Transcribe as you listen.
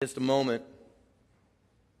Just a moment.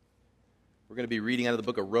 We're going to be reading out of the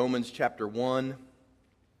book of Romans chapter 1.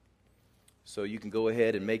 So you can go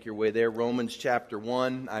ahead and make your way there. Romans chapter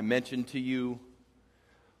 1. I mentioned to you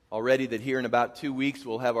already that here in about 2 weeks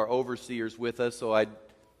we'll have our overseers with us. So I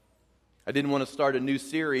didn't want to start a new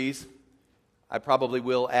series. I probably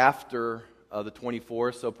will after the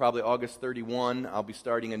 24th. So probably August 31 I'll be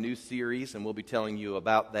starting a new series and we'll be telling you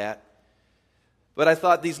about that. But I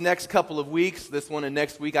thought these next couple of weeks, this one and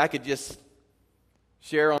next week, I could just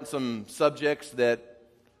share on some subjects that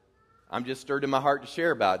I'm just stirred in my heart to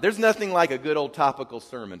share about. There's nothing like a good old topical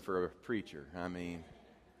sermon for a preacher. I mean,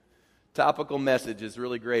 topical message is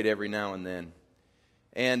really great every now and then.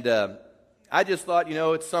 And I just thought,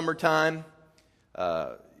 it's summertime.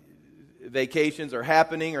 Vacations are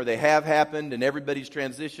happening, or they have happened, and everybody's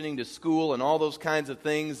transitioning to school and all those kinds of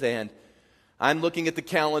things. And I'm looking at the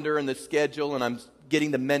calendar and the schedule, and I'm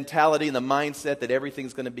getting the mentality and the mindset that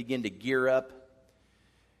everything's going to begin to gear up.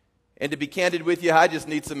 And to be candid with you, I just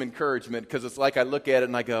need some encouragement, because it's like I look at it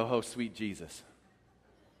and I go, oh, sweet Jesus.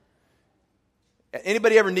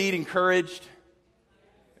 Anybody ever need encouraged?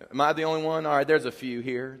 Am I the only one? All right, there's a few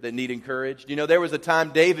here that need encouraged. There was a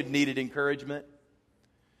time David needed encouragement.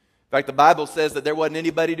 In fact, the Bible says that there wasn't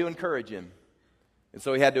anybody to encourage him. And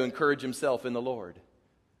so he had to encourage himself in the Lord.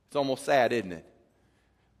 It's almost sad, isn't it?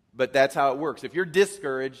 But that's how it works. If you're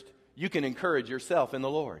discouraged, you can encourage yourself in the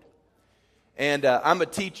Lord. And I'm a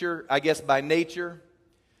teacher, I guess, by nature.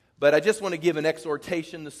 But I just want to give an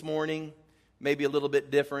exhortation this morning, maybe a little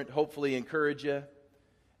bit different, hopefully encourage you.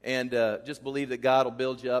 And just believe that God will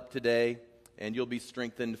build you up today, and you'll be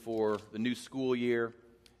strengthened for the new school year.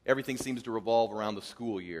 Everything seems to revolve around the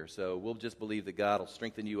school year. So we'll just believe that God will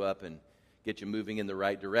strengthen you up and get you moving in the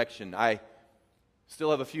right direction. I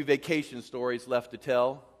still have a few vacation stories left to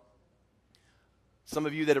tell. Some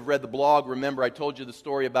of you that have read the blog remember I told you the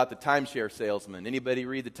story about the timeshare salesman. Anybody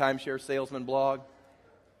read the timeshare salesman blog?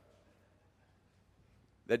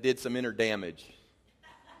 That did some inner damage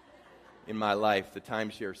in my life, the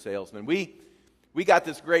timeshare salesman. We got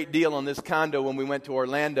this great deal on this condo when we went to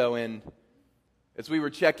Orlando, and as we were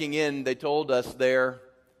checking in, they told us there,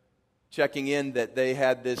 checking in, that they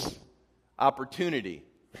had this opportunity.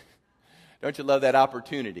 Don't you love that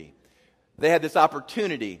opportunity? They had this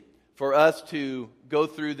opportunity for us to go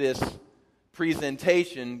through this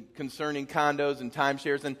presentation concerning condos and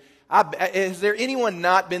timeshares. And has there anyone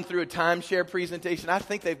not been through a timeshare presentation? I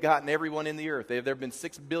think they've gotten everyone in the earth. There have been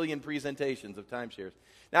 6 billion presentations of timeshares.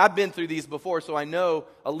 Now, I've been through these before, so I know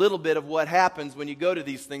a little bit of what happens when you go to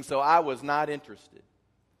these things, so I was not interested.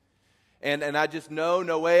 And I just know,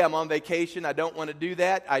 no way, I'm on vacation. I don't want to do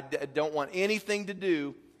that. I don't want anything to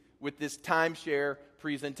do with this timeshare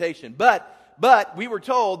presentation. But we were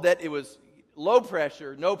told that it was low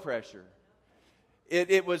pressure, no pressure.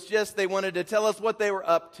 It was just they wanted to tell us what they were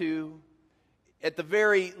up to. At the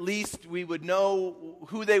very least, we would know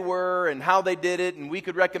who they were and how they did it, and we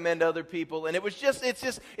could recommend other people. And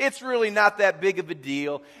it's really not that big of a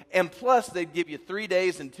deal. And plus, they'd give you 3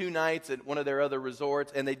 days and 2 nights at one of their other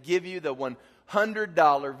resorts, and they'd give you the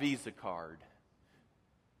 $100 Visa card.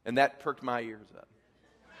 And that perked my ears up.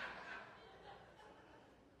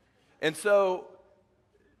 And so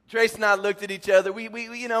Trace and I looked at each other. We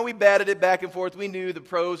batted it back and forth. We knew the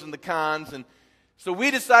pros and the cons, and so we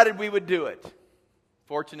decided we would do it.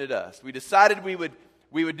 Fortunate us. We decided we would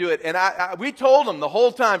do it, and we told them the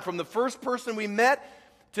whole time, from the first person we met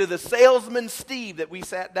to the salesman Steve that we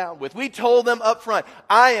sat down with. We told them up front,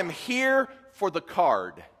 I am here for the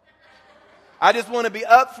card. I just want to be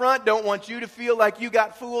up front. Don't want you to feel like you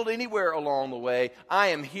got fooled anywhere along the way. I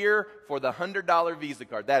am here for the $100 Visa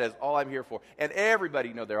card. That is all I'm here for. And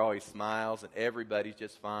everybody, there always smiles, and everybody's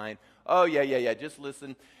just fine. Oh, yeah, just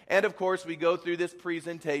listen. And of course, we go through this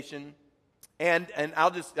presentation, and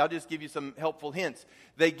I'll just give you some helpful hints.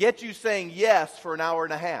 They get you saying yes for an hour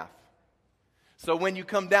and a half. So when you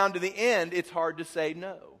come down to the end, it's hard to say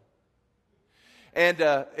no. And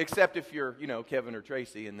except if you're, Kevin or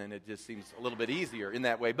Tracy, and then it just seems a little bit easier in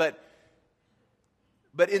that way. But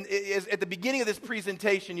at the beginning of this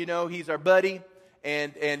presentation, he's our buddy,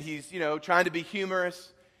 and he's, trying to be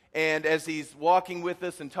humorous. And as he's walking with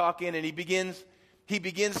us and talking, and he begins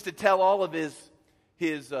to tell all of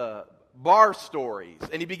his bar stories,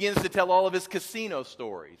 and he begins to tell all of his casino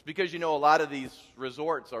stories. Because, a lot of these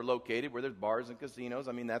resorts are located where there's bars and casinos.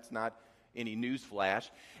 I mean, that's not any news flash.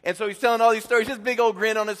 And so he's telling all these stories, this big old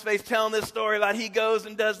grin on his face, telling this story about he goes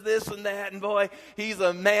and does this and that, and boy, he's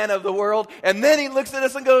a man of the world. And then he looks at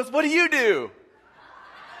us and goes, what do you do?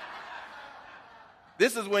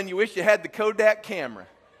 This is when you wish you had the Kodak camera.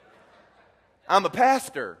 I'm a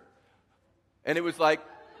pastor. And it was like,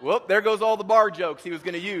 Whoop, there goes all the bar jokes he was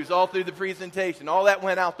going to use all through the presentation. All that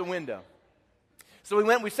went out the window. So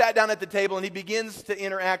we sat down at the table, and he begins to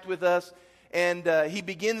interact with us, and he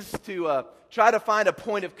begins to try to find a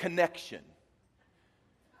point of connection.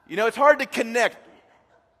 You know, it's hard to connect.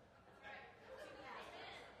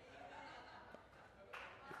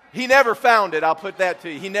 He never found it, I'll put that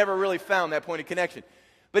to you. He never really found that point of connection.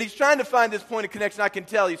 But he's trying to find this point of connection. I can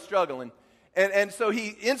tell he's struggling. And so he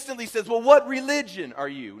instantly says, well, what religion are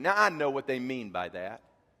you? Now, I know what they mean by that.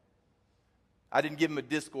 I didn't give him a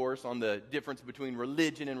discourse on the difference between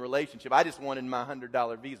religion and relationship. I just wanted my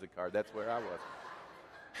 $100 Visa card. That's where I was.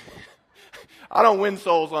 I don't win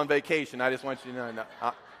souls on vacation. I just want you to know.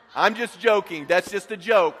 I'm just joking. That's just a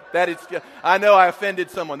joke. I know I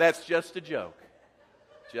offended someone. That's just a joke.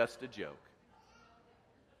 Just a joke.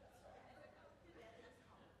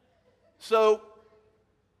 So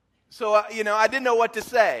I didn't know what to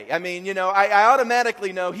say. I mean, I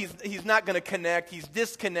automatically know he's not going to connect. He's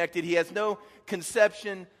disconnected. He has no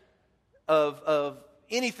conception of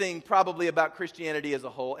anything probably about Christianity as a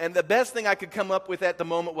whole. And the best thing I could come up with at the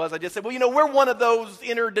moment was I just said, well, we're one of those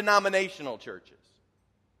interdenominational churches.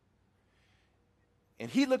 And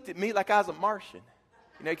he looked at me like I was a Martian.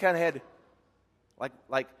 He kind of had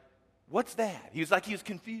like, what's that? He was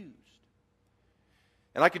confused.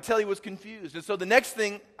 And I could tell he was confused. And so the next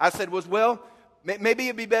thing I said was, well, maybe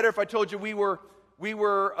it'd be better if I told you we were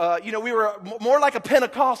more like a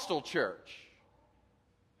Pentecostal church.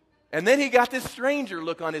 And then he got this stranger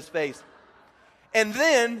look on his face. And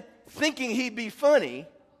then, thinking he'd be funny,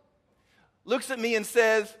 looks at me and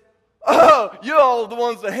says, oh, you're all the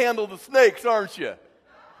ones that handle the snakes, aren't you?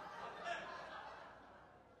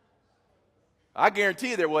 I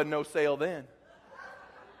guarantee you there wasn't no sale then.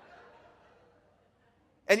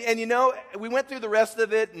 And we went through the rest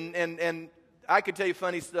of it, and I could tell you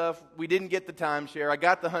funny stuff. We didn't get the timeshare. I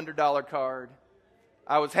got the $100 card.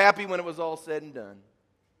 I was happy when it was all said and done.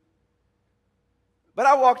 But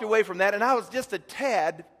I walked away from that, and I was just a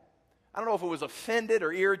tad, I don't know if it was offended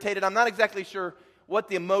or irritated. I'm not exactly sure what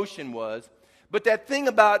the emotion was. But that thing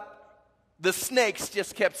about the snakes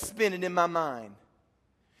just kept spinning in my mind.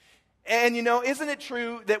 And isn't it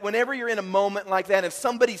true that whenever you're in a moment like that, if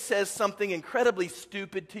somebody says something incredibly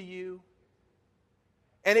stupid to you,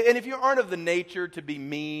 and if you aren't of the nature to be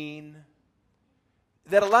mean,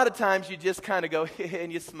 that a lot of times you just kind of go,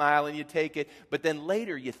 and you smile and you take it, but then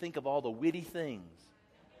later you think of all the witty things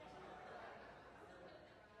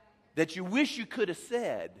that you wish you could have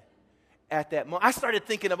said at that moment. I started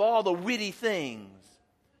thinking of all the witty things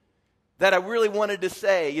that I really wanted to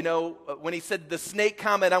say. When he said the snake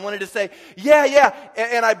comment, I wanted to say, yeah,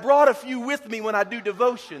 and I brought a few with me when I do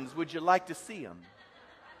devotions. Would you like to see them?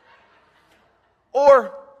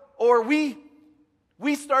 Or we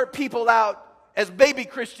start people out as baby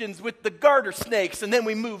Christians with the garter snakes, and then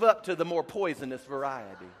we move up to the more poisonous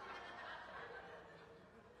variety.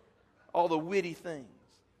 All the witty things.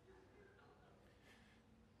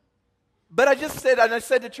 But I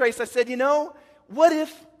said to Trace, I said, what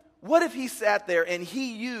if he sat there and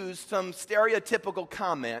he used some stereotypical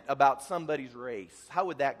comment about somebody's race? How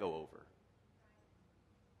would that go over?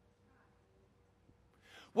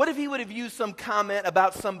 What if he would have used some comment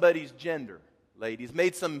about somebody's gender, ladies?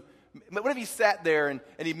 What if he sat there and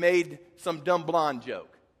he made some dumb blonde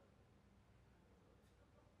joke?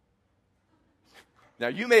 Now,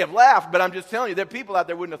 you may have laughed, but I'm just telling you, there are people out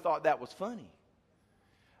there who wouldn't have thought that was funny.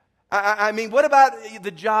 I mean, what about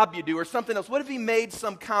the job you do or something else? What if he made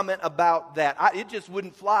some comment about that? It just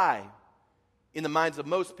wouldn't fly in the minds of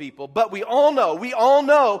most people. But we all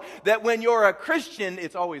know that when you're a Christian,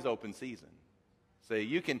 it's always open season. So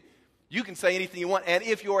you can say anything you want. And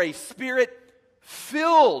if you're a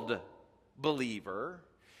Spirit-filled believer,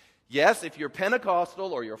 yes, if you're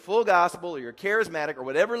Pentecostal or you're full gospel or you're charismatic or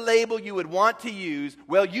whatever label you would want to use,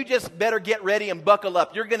 well, you just better get ready and buckle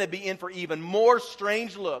up. You're going to be in for even more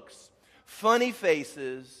strange looks, funny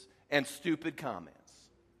faces, and stupid comments.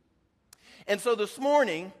 And so this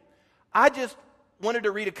morning, I just wanted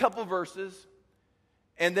to read a couple verses,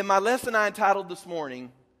 and then my lesson I entitled this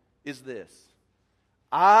morning is this: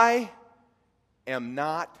 I am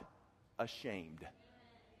not ashamed.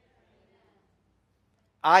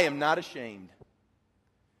 I am not ashamed.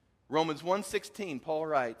 Romans 1:16, Paul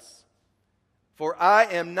writes, "For I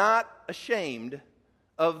am not ashamed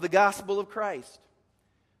of the gospel of Christ,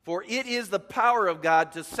 for it is the power of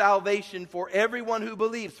God to salvation for everyone who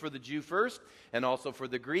believes, for the Jew first, and also for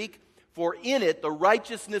the Greek. For in it the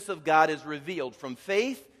righteousness of God is revealed from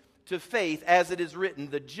faith to faith, as it is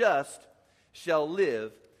written, the just shall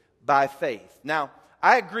live by faith." Now,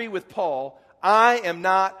 I agree with Paul. I am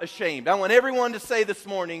not ashamed. I want everyone to say this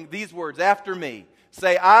morning these words after me.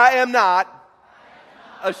 Say, I am not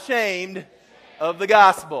ashamed of the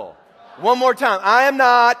gospel. One more time. I am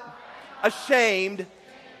not ashamed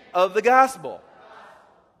of the gospel.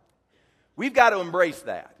 We've got to embrace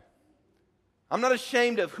that. I'm not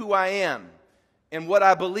ashamed of who I am and what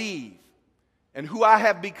I believe and who I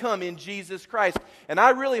have become in Jesus Christ. And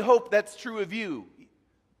I really hope that's true of you.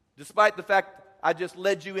 Despite the fact I just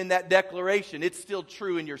led you in that declaration, it's still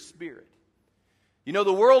true in your spirit. You know,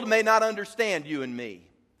 the world may not understand you and me.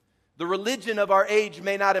 The religion of our age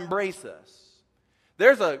may not embrace us.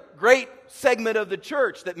 There's a great segment of the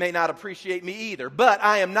church that may not appreciate me either, but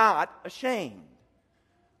I am not ashamed.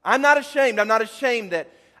 I'm not ashamed. I'm not ashamed that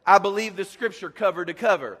I believe the Scripture cover to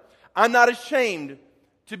cover. I'm not ashamed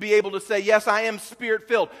to be able to say, yes, I am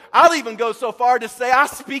Spirit-filled. I'll even go so far to say I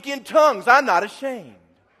speak in tongues. I'm not ashamed.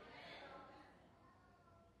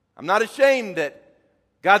 I'm not ashamed that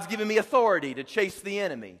God's given me authority to chase the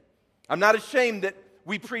enemy. I'm not ashamed that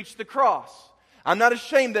we preach the cross. I'm not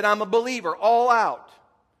ashamed that I'm a believer, all out,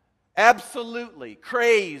 absolutely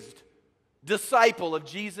crazed disciple of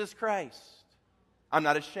Jesus Christ. I'm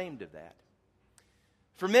not ashamed of that.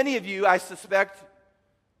 For many of you, I suspect,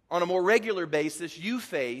 on a more regular basis, you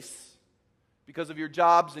face, because of your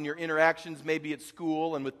jobs and your interactions maybe at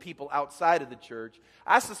school and with people outside of the church,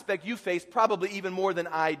 I suspect you face probably even more than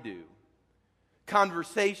I do.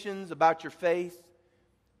 Conversations about your faith,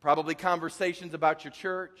 probably conversations about your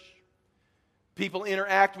church. People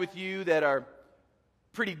interact with you that are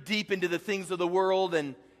pretty deep into the things of the world,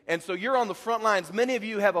 and so you're on the front lines. Many of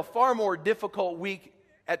you have a far more difficult week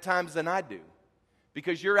at times than I do,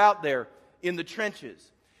 because you're out there in the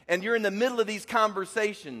trenches, and you're in the middle of these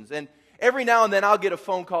conversations, and every now and then I'll get a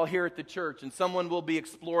phone call here at the church, and someone will be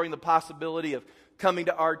exploring the possibility of coming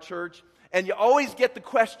to our church, and you always get the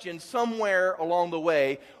question somewhere along the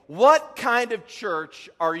way, what kind of church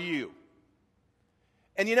are you?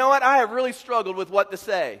 And you know what? I have really struggled with what to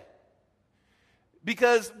say.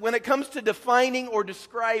 Because when it comes to defining or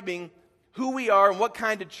describing who we are and what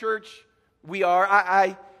kind of church we are,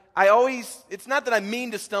 I always, it's not that I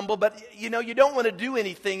mean to stumble, but you know, you don't want to do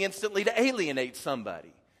anything instantly to alienate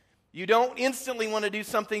somebody. You don't instantly want to do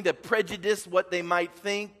something to prejudice what they might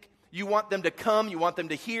think. You want them to come, you want them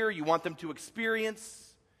to hear, you want them to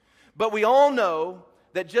experience. But we all know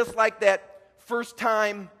that just like that first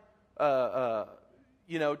time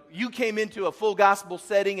you came into a full gospel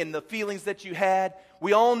setting and the feelings that you had,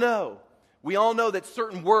 we all know that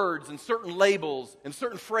certain words and certain labels and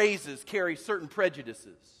certain phrases carry certain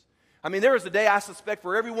prejudices. I mean, there was a day, I suspect,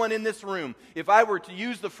 for everyone in this room, if I were to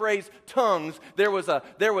use the phrase tongues, there was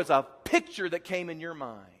a picture that came in your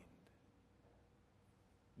mind.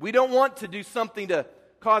 We don't want to do something to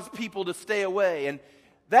cause people to stay away, and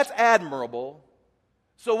that's admirable.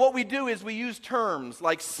 So what we do is we use terms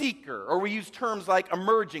like seeker, or we use terms like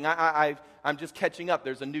emerging. I'm just catching up.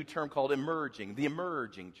 There's a new term called emerging, the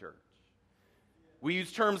emerging church. We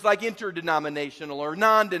use terms like interdenominational or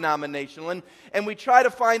non-denominational, and we try to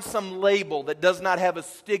find some label that does not have a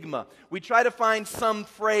stigma. We try to find some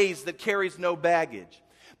phrase that carries no baggage.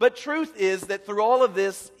 But truth is that through all of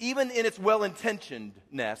this, even in its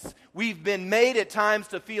well-intentionedness, we've been made at times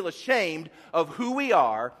to feel ashamed of who we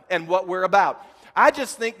are and what we're about. I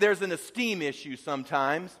just think there's an esteem issue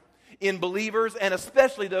sometimes in believers, and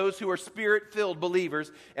especially those who are Spirit-filled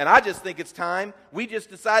believers. And I just think it's time we just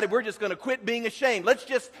decided we're just going to quit being ashamed. Let's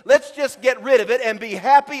just get rid of it and be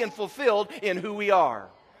happy and fulfilled in who we are.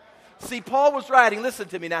 See, Paul was writing, listen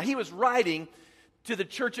to me now, he was writing to the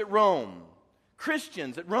church at Rome,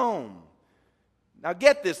 Christians at Rome. Now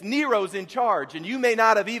get this, Nero's in charge, and you may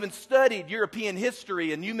not have even studied European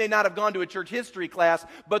history, and you may not have gone to a church history class,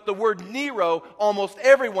 but the word Nero, almost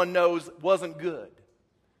everyone knows, wasn't good.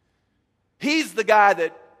 He's the guy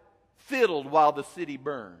that fiddled while the city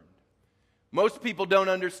burned. Most people don't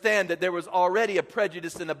understand that there was already a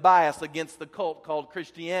prejudice and a bias against the cult called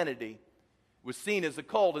Christianity. It was seen as a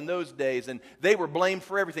cult in those days, and they were blamed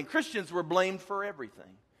for everything. Christians were blamed for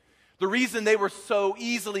everything. The reason they were so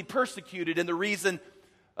easily persecuted and the reason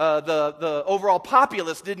the overall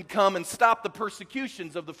populace didn't come and stop the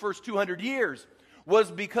persecutions of the first 200 years was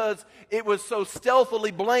because it was so stealthily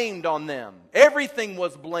blamed on them. Everything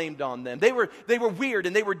was blamed on them. They were weird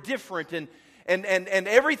and they were different, and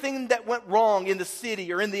everything that went wrong in the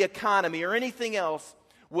city or in the economy or anything else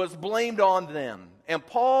was blamed on them. And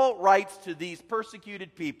Paul writes to these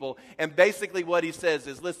persecuted people, and basically what he says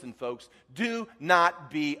is, listen, folks, do not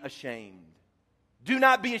be ashamed. Do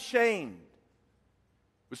not be ashamed.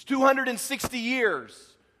 It was 260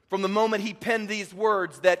 years from the moment he penned these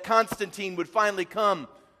words that Constantine would finally come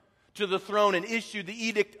to the throne and issued the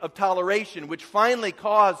Edict of Toleration, which finally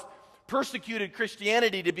caused persecuted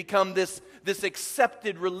Christianity to become this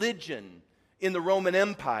accepted religion in the Roman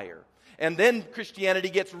Empire. And then Christianity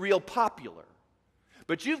gets real popular.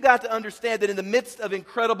 But you've got to understand that in the midst of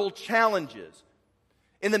incredible challenges,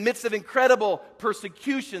 in the midst of incredible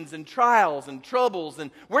persecutions and trials and troubles,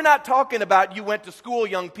 and we're not talking about you went to school,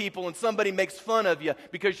 young people, and somebody makes fun of you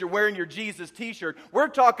because you're wearing your Jesus t-shirt. We're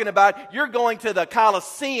talking about you're going to the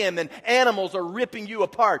Colosseum and animals are ripping you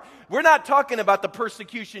apart. We're not talking about the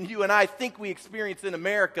persecution you and I think we experience in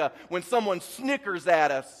America when someone snickers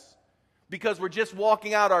at us because we're just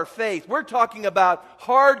walking out our faith. We're talking about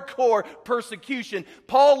hardcore persecution.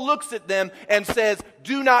 Paul looks at them and says,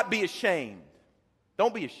 do not be ashamed.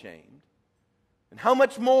 Don't be ashamed. And how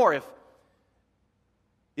much more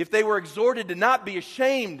if they were exhorted to not be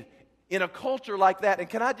ashamed in a culture like that. And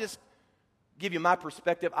can I just give you my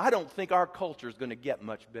perspective? I don't think our culture is going to get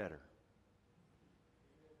much better.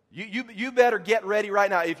 You better get ready right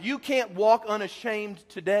now. If you can't walk unashamed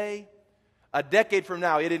today, a decade from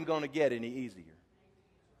now, it isn't going to get any easier.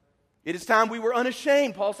 It is time we were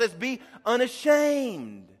unashamed. Paul says, be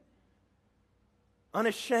unashamed.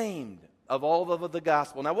 Unashamed of all of the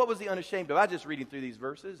gospel. Now, what was he unashamed of? I was just reading through these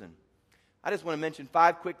verses, and I just want to mention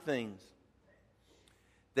 5 quick things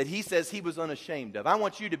that he says he was unashamed of. I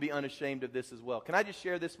want you to be unashamed of this as well. Can I just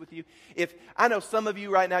share this with you? If I know some of you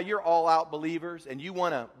right now, you're all-out believers, and you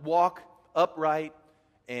want to walk upright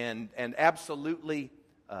and absolutely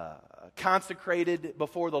consecrated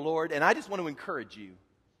before the Lord, and I just want to encourage you.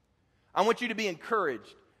 I want you to be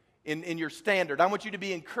encouraged in your standard. I want you to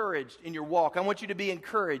be encouraged in your walk. I want you to be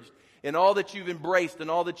encouraged in all that you've embraced and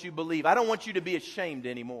all that you believe. I don't want you to be ashamed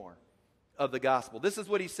anymore of the gospel. This is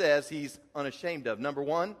what he says he's unashamed of. Number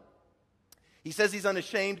 1, he says he's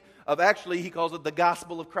unashamed of, actually, he calls it the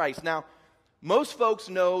gospel of Christ. Now, most folks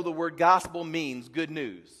know the word gospel means good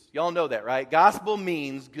news. Y'all know that, right? Gospel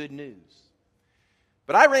means good news.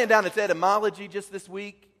 But I ran down its etymology just this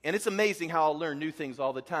week, and it's amazing how I'll learn new things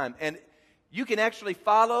all the time. And you can actually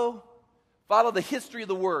follow the history of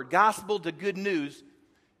the word, gospel to good news,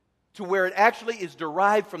 to where it actually is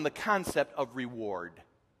derived from the concept of reward.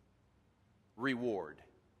 Reward.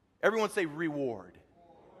 Everyone say reward.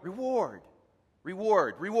 Reward.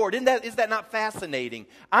 Reward. Reward. Is that not fascinating?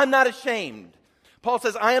 I'm not ashamed. Paul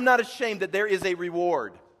says, I am not ashamed that there is a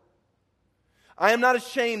reward. I am not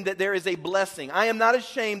ashamed that there is a blessing. I am not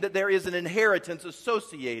ashamed that there is an inheritance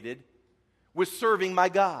associated with serving my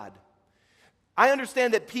God. I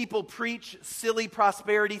understand that people preach silly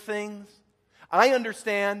prosperity things. I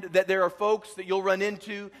understand that there are folks that you'll run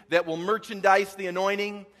into that will merchandise the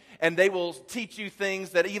anointing, and they will teach you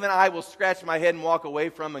things that even I will scratch my head and walk away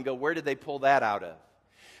from and go, where did they pull that out of?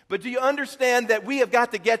 But do you understand that we have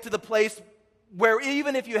got to get to the place where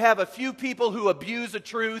even if you have a few people who abuse the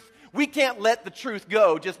truth, we can't let the truth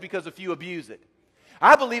go just because a few abuse it.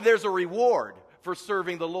 I believe there's a reward for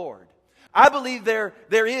serving the Lord. I believe there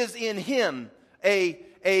is in Him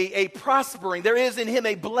a prospering. There is in Him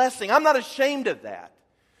a blessing. I'm not ashamed of that.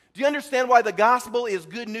 Do you understand why the gospel is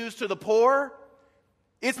good news to the poor?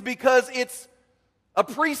 It's because it's a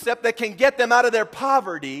precept that can get them out of their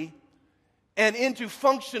poverty and into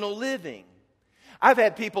functional living. I've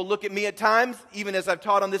had people look at me at times, even as I've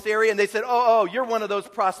taught on this area, and they said, oh, you're one of those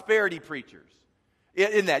prosperity preachers.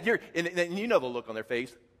 In that, and you know the look on their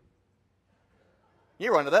face.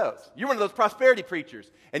 You're one of those. You're one of those prosperity preachers.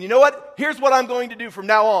 And you know what? Here's what I'm going to do from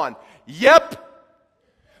now on. Yep.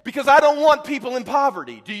 Because I don't want people in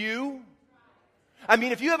poverty. Do you? I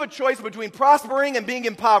mean, if you have a choice between prospering and being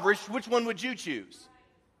impoverished, which one would you choose?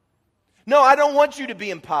 No, I don't want you to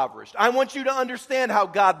be impoverished. I want you to understand how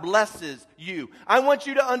God blesses you. I want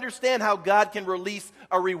you to understand how God can release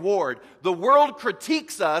a reward. The world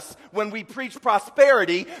critiques us when we preach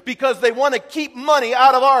prosperity because they want to keep money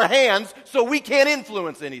out of our hands so we can't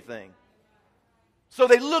influence anything. So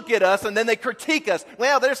they look at us and then they critique us.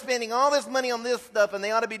 Well, they're spending all this money on this stuff and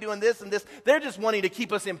they ought to be doing this and this. They're just wanting to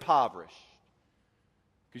keep us impoverished.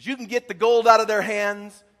 Because you can get the gold out of their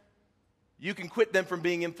hands. You can quit them from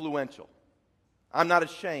being influential. I'm not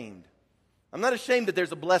ashamed. I'm not ashamed that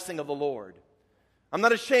there's a blessing of the Lord. I'm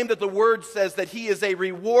not ashamed that the Word says that He is a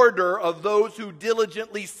rewarder of those who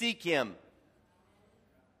diligently seek Him.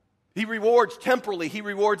 He rewards temporally. He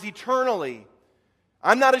rewards eternally.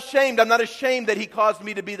 I'm not ashamed. I'm not ashamed that He caused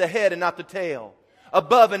me to be the head and not the tail,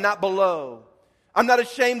 above and not below. I'm not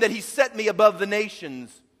ashamed that He set me above the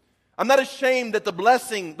nations. I'm not ashamed that the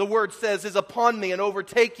blessing, the Word says, is upon me and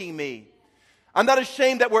overtaking me. I'm not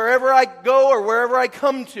ashamed that wherever I go or wherever I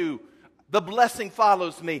come to, The blessing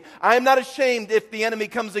follows me. I am not ashamed if the enemy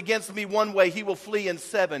comes against me one way, he will flee in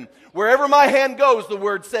seven. Wherever my hand goes, the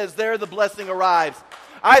word says, there the blessing arrives.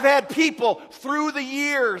 I've had people through the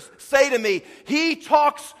years say to me, he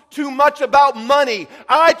talks too much about money.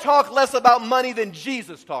 I talk less about money than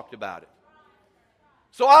Jesus talked about it.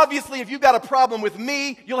 So obviously, if you've got a problem with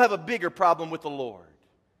me, you'll have a bigger problem with the Lord.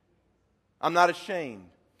 I'm not ashamed.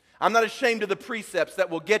 I'm not ashamed of the precepts that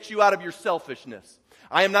will get you out of your selfishness.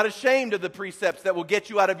 I am not ashamed of the precepts that will get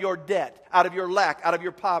you out of your debt, out of your lack, out of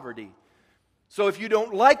your poverty. So if you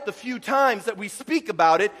don't like the few times that we speak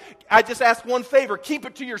about it, I just ask one favor. Keep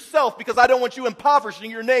it to yourself because I don't want you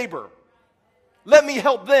impoverishing your neighbor. Let me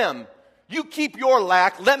help them. You keep your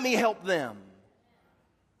lack. Let me help them.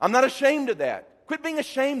 I'm not ashamed of that. Quit being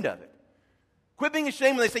ashamed of it. Quit being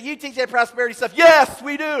ashamed when they say, you teach that prosperity stuff. Yes,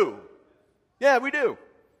 we do. Yeah, we do.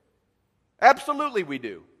 Absolutely we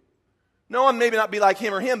do. No one maybe not be like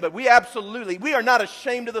him or him, but we are not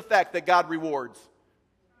ashamed of the fact that God rewards.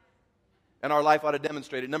 And our life ought to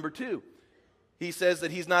demonstrate it. Number two, he says that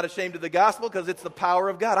he's not ashamed of the gospel because it's the power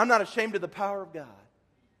of God. I'm not ashamed of the power of God.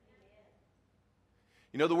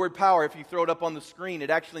 You know the word power, if you throw it up on the screen, it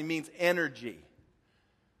actually means energy.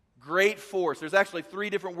 Great force. There's actually 3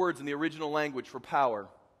 different words in the original language for power.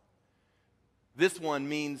 This one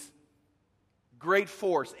means great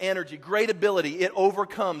force, energy, great ability.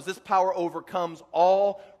 This power overcomes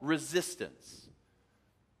all resistance.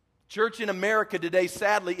 Church in America today,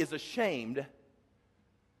 sadly, is ashamed.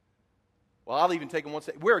 Well, I'll even take them one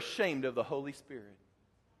step. We're ashamed of the Holy Spirit.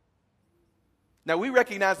 Now, we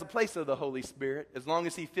recognize the place of the Holy Spirit as long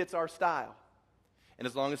as he fits our style and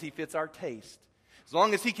as long as he fits our taste. As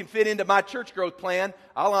long as he can fit into my church growth plan,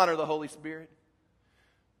 I'll honor the Holy Spirit.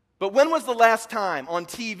 But when was the last time on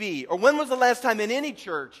TV, or when was the last time in any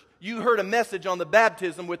church you heard a message on the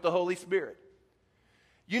baptism with the Holy Spirit?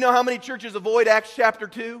 You know how many churches avoid Acts chapter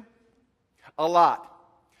 2? A lot.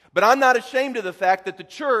 But I'm not ashamed of the fact that the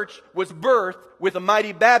church was birthed with a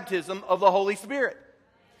mighty baptism of the Holy Spirit.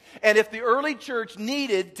 And if the early church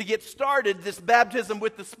needed to get started this baptism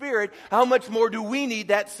with the Spirit, how much more do we need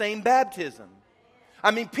that same baptism?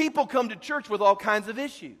 I mean, people come to church with all kinds of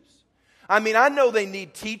issues. I mean, I know they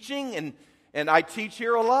need teaching, and I teach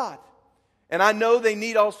here a lot. And I know they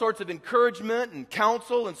need all sorts of encouragement and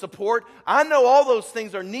counsel and support. I know all those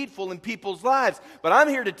things are needful in people's lives. But I'm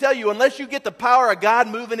here to tell you, unless you get the power of God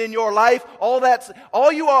moving in your life,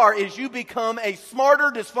 all you are is you become a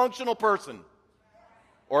smarter, dysfunctional person.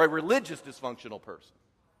 Or a religious, dysfunctional person.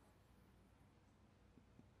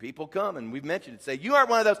 People come, and we've mentioned it, say, you aren't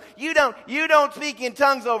one of those, you don't speak in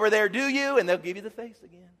tongues over there, do you? And they'll give you the face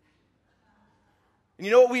again. And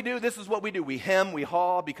you know what we do? This is what we do. We hem, we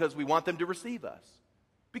haw, because we want them to receive us.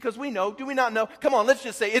 Because we know, do we not know? Come on, let's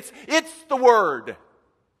just say, it's the Word.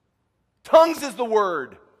 Tongues is the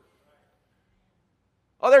Word.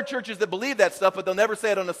 Oh, there are churches that believe that stuff, but they'll never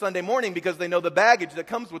say it on a Sunday morning because they know the baggage that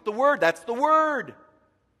comes with the Word. That's the Word.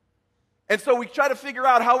 And so we try to figure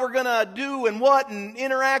out how we're going to do and what and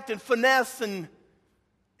interact and finesse and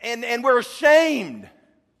we're ashamed.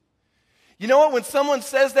 You know what? When someone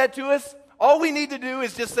says that to us, all we need to do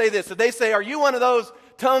is just say this. If they say, are you one of those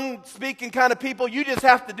tongue-speaking kind of people? You just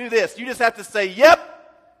have to do this. You just have to say, yep.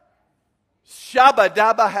 Shabba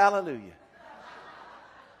dabba hallelujah.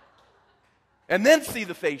 And then see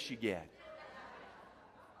the face you get.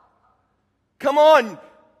 Come on.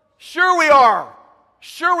 Sure we are.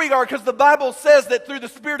 Sure we are, because the Bible says that through the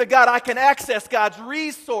Spirit of God, I can access God's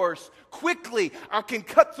resource quickly. I can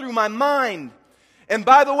cut through my mind. And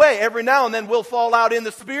by the way, every now and then we'll fall out in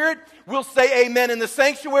the Spirit. We'll say amen in the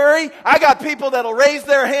sanctuary. I got people that'll raise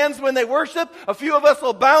their hands when they worship. A few of us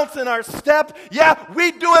will bounce in our step. Yeah,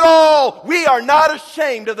 we do it all. We are not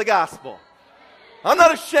ashamed of the gospel. I'm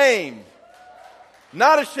not ashamed.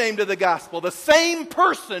 Not ashamed of the gospel. The same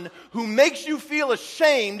person who makes you feel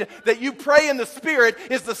ashamed that you pray in the Spirit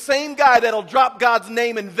is the same guy that'll drop God's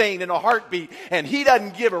name in vain in a heartbeat, and he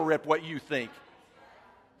doesn't give a rip what you think.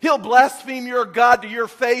 He'll blaspheme your God to your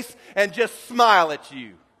face and just smile at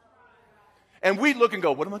you. And we look and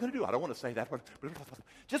go, what am I going to do? I don't want to say that.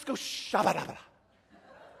 Just go shabba-dabba.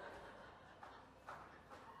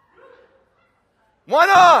 Why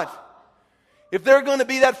not? If they're going to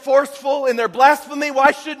be that forceful in their blasphemy,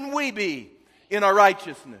 why shouldn't we be in our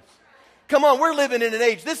righteousness? Come on, we're living in an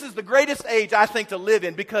age. This is the greatest age, I think, to live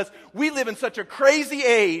in because we live in such a crazy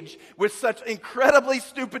age with such incredibly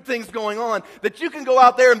stupid things going on that you can go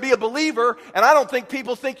out there and be a believer, and I don't think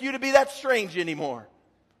people think you to be that strange anymore.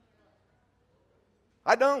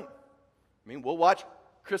 I don't. I mean, we'll watch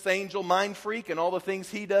Chris Angel, Mind Freak, and all the things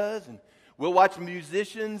he does, and we'll watch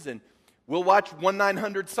musicians, and We'll watch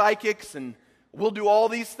 1-900-Psychics and we'll do all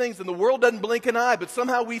these things, and the world doesn't blink an eye, but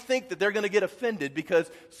somehow we think that they're going to get offended because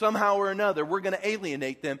somehow or another we're going to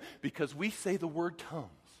alienate them because we say the word tongues.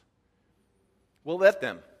 We'll let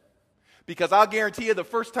them. Because I'll guarantee you the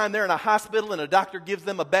first time they're in a hospital and a doctor gives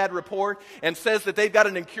them a bad report and says that they've got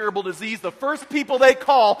an incurable disease, the first people they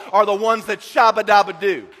call are the ones that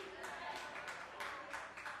shabba-dabba-do.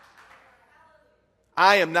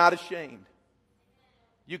 I am not ashamed.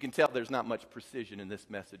 You can tell there's not much precision in this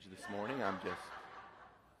message this morning. I'm just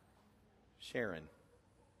sharing.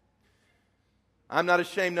 I'm not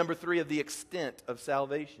ashamed, number 3, of the extent of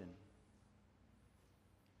salvation.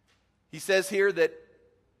 He says here that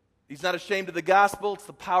he's not ashamed of the gospel. It's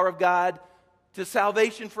the power of God to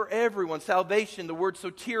salvation for everyone. Salvation, the word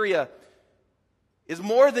soteria, is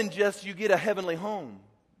more than just you get a heavenly home.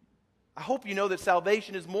 I hope you know that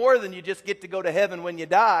salvation is more than you just get to go to heaven when you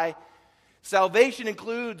die. Salvation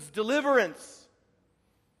includes deliverance.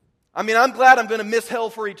 I mean, I'm glad I'm going to miss hell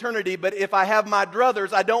for eternity, but if I have my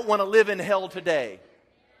druthers, I don't want to live in hell today.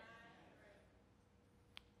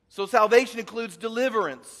 So salvation includes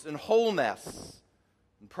deliverance and wholeness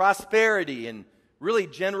and prosperity and really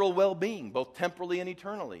general well-being, both temporally and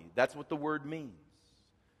eternally. That's what the word means.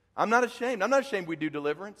 I'm not ashamed. I'm not ashamed we do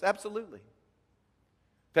deliverance. Absolutely.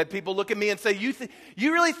 I've had people look at me and say,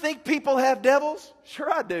 you really think people have devils?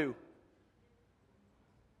 Sure I do.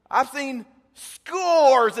 I've seen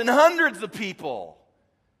scores and hundreds of people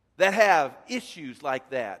that have issues like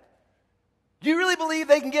that. Do you really believe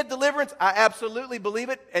they can get deliverance? I absolutely believe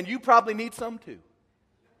it, and you probably need some too.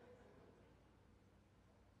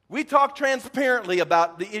 We talk transparently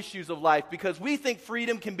about the issues of life because we think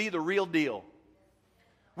freedom can be the real deal.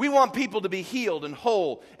 We want people to be healed and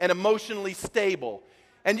whole and emotionally stable.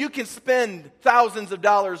 And you can spend thousands of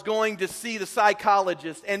dollars going to see the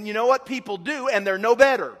psychologist, and you know what? People do, and they're no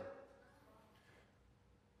better.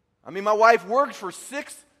 I mean, my wife worked for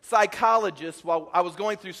 6 psychologists while I was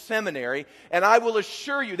going through seminary, and I will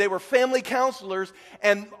assure you they were family counselors,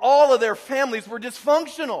 and all of their families were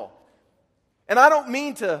dysfunctional. And I don't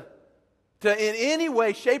mean to in any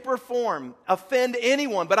way, shape, or form offend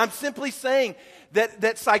anyone, but I'm simply saying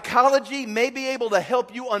that psychology may be able to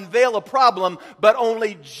help you unveil a problem, but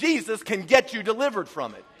only Jesus can get you delivered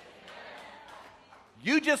from it.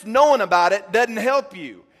 You just knowing about it doesn't help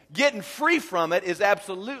you. Getting free from it is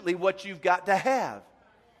absolutely what you've got to have.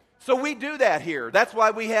 So we do that here. That's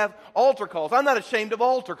why we have altar calls. I'm not ashamed of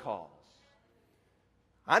altar calls.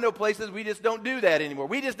 I know places we just don't do that anymore.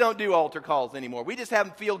 We just don't do altar calls anymore. We just have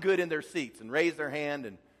them feel good in their seats and raise their hand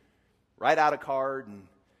and write out a card. And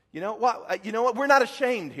you know what? We're not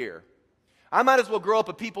ashamed here. I might as well grow up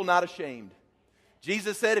a people not ashamed.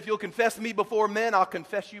 Jesus said, if you'll confess me before men, I'll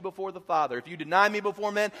confess you before the Father. If you deny me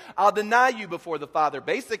before men, I'll deny you before the Father.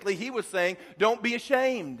 Basically, he was saying, don't be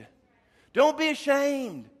ashamed. Don't be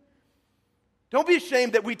ashamed. Don't be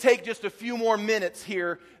ashamed that we take just a few more minutes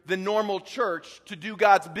here than normal church to do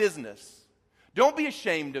God's business. Don't be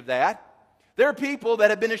ashamed of that. There are people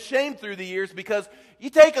that have been ashamed through the years because you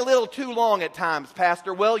take a little too long at times,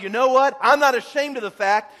 Pastor. Well, you know what? I'm not ashamed of the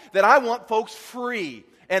fact that I want folks free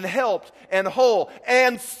and helped and whole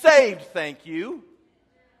and saved, thank you.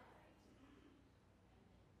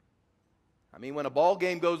 I mean, when a ball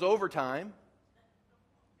game goes overtime,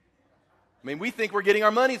 we think we're getting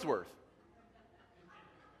our money's worth.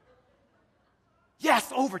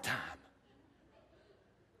 Yes, overtime.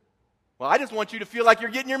 Well, I just want you to feel like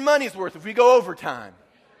you're getting your money's worth if we go overtime.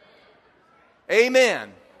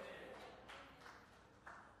 Amen.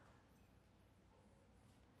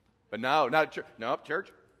 But no, not church. No, church.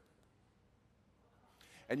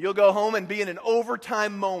 And you'll go home and be in an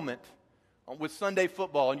overtime moment with Sunday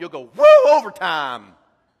football, and you'll go, woo, overtime.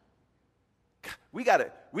 We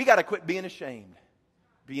gotta quit being ashamed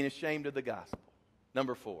of the gospel.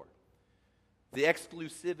 Number 4. The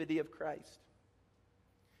exclusivity of Christ.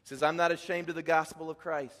 He says, I'm not ashamed of the gospel of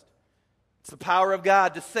Christ. It's the power of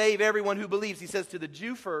God to save everyone who believes. He says to the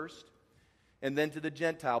Jew first, and then to the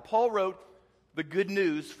Gentile. Paul wrote the good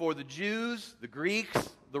news for the Jews, the Greeks,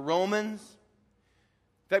 the Romans.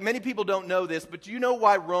 In fact, many people don't know this, but do you know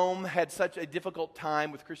why Rome had such a difficult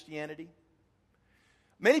time with Christianity?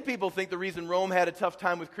 Many people think the reason Rome had a tough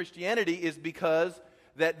time with Christianity is because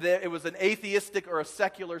it was an atheistic or a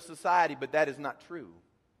secular society, but that is not true.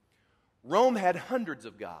 Rome had hundreds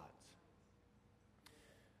of gods.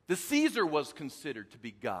 The Caesar was considered to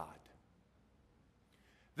be God.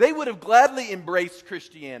 They would have gladly embraced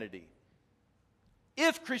Christianity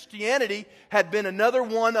if Christianity had been another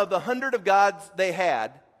one of the 100 of gods they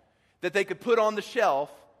had that they could put on the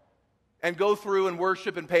shelf and go through and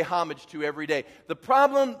worship and pay homage to every day. The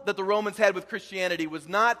problem that the Romans had with Christianity was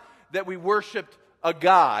not that we worshiped a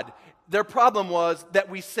God. Their problem was that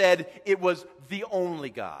we said it was the only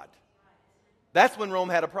God. That's when Rome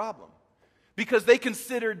had a problem. Because they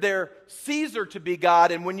considered their Caesar to be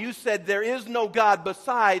God, and when you said there is no God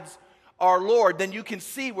besides our Lord, then you can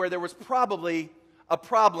see where there was probably a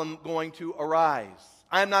problem going to arise.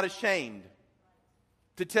 I am not ashamed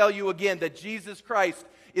to tell you again that Jesus Christ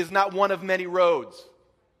is not one of many roads.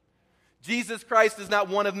 Jesus Christ is not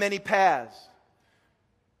one of many paths.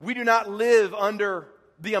 We do not live under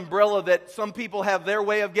the umbrella that some people have their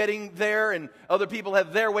way of getting there and other people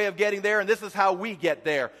have their way of getting there, and this is how we get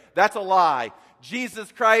there. That's a lie.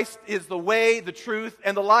 Jesus Christ is the way, the truth,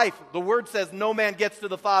 and the life. The Word says no man gets to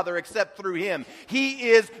the Father except through Him.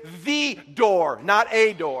 He is the door, not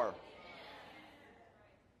a door.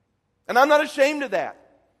 And I'm not ashamed of that.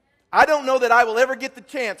 I don't know that I will ever get the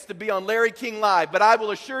chance to be on Larry King Live, but I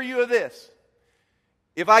will assure you of this.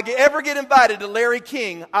 If I ever get invited to Larry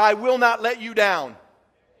King, I will not let you down.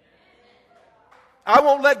 I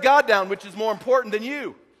won't let God down, which is more important than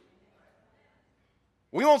you.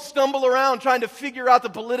 We won't stumble around trying to figure out the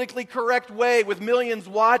politically correct way with millions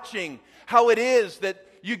watching how it is that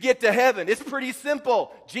you get to heaven. It's pretty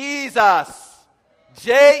simple. Jesus.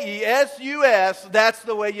 J-E-S-U-S. That's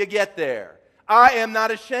the way you get there. I am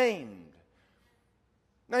not ashamed.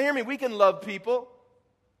 Now hear me, we can love people.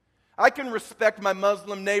 I can respect my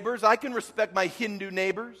Muslim neighbors. I can respect my Hindu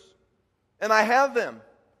neighbors. And I have them.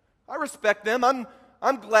 I respect them.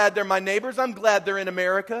 I'm glad they're my neighbors. I'm glad they're in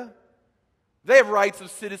America. They have rights of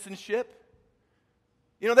citizenship.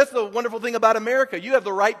 You know, that's the wonderful thing about America. You have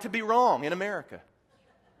the right to be wrong in America.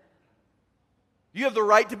 You have the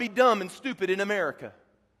right to be dumb and stupid in America.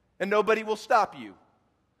 And nobody will stop you.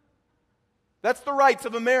 That's the rights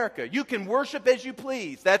of America. You can worship as you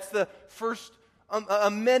please. That's the First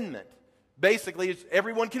Amendment. Basically,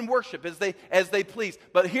 everyone can worship as they please.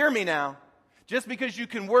 But hear me now. Just because you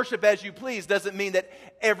can worship as you please doesn't mean that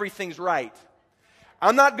everything's right.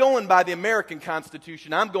 I'm not going by the American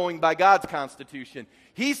Constitution. I'm going by God's Constitution.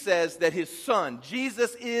 He says that His Son,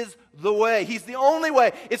 Jesus, is the way. He's the only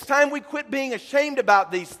way. It's time we quit being ashamed about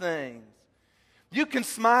these things. You can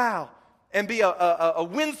smile and be a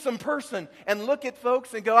winsome person and look at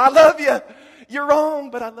folks and go, I love you. You're wrong,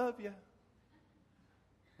 but I love you.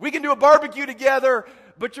 We can do a barbecue together,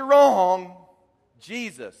 but you're wrong.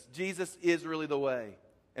 Jesus is really the way.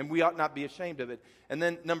 And we ought not be ashamed of it. And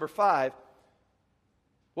then number 5,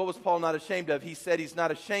 what was Paul not ashamed of? He said he's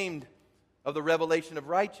not ashamed of the revelation of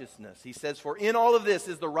righteousness. He says, for in all of this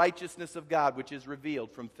is the righteousness of God, which is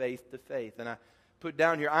revealed from faith to faith. And I put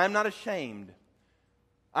down here, I'm not ashamed.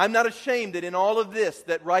 I'm not ashamed that in all of this,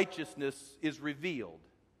 that righteousness is revealed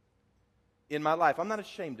in my life. I'm not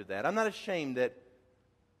ashamed of that. I'm not ashamed that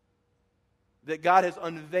God has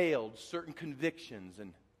unveiled certain convictions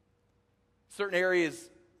and certain areas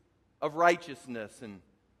of righteousness and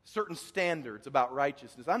certain standards about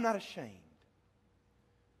righteousness. I'm not ashamed.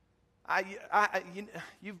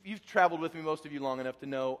 You've traveled with me, most of you, long enough to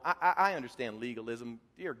know I understand legalism.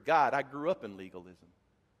 Dear God, I grew up in legalism.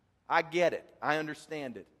 I get it. I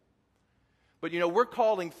understand it. But we're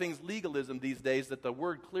calling things legalism these days that the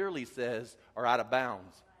Word clearly says are out of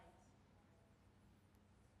bounds.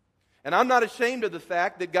 And I'm not ashamed of the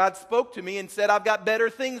fact that God spoke to me and said, I've got better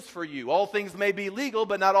things for you. All things may be legal,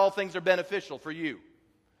 but not all things are beneficial for you.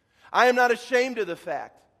 I am not ashamed of the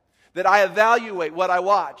fact that I evaluate what I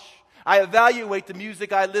watch. I evaluate the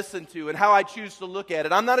music I listen to and how I choose to look at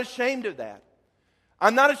it. I'm not ashamed of that.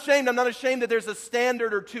 I'm not ashamed that there's a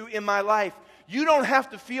standard or two in my life. You don't have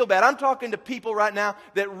to feel bad. I'm talking to people right now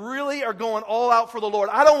that really are going all out for the Lord.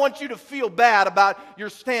 I don't want you to feel bad about your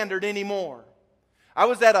standard anymore. I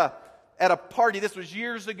was at a party, this was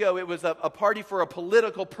years ago. It was a party for a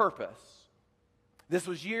political purpose. This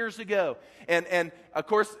was years ago. And of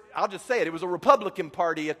course, I'll just say it was a Republican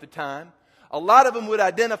party at the time. A lot of them would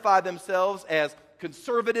identify themselves as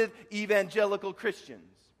conservative evangelical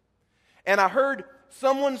Christians. And I heard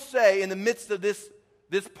someone say in the midst of this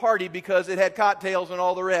party, because it had cocktails and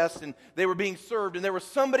all the rest, and they were being served, and there was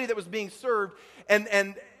somebody that was being served,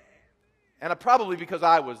 and probably because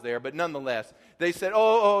I was there, but nonetheless, they said,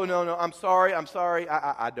 oh, no, I'm sorry,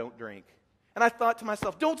 I don't drink. And I thought to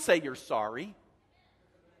myself, don't say you're sorry.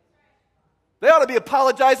 They ought to be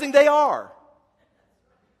apologizing. They are.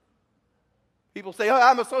 People say, oh,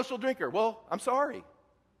 I'm a social drinker. Well, I'm sorry.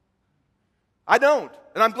 I don't,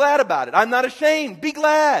 and I'm glad about it. I'm not ashamed. Be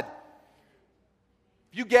glad.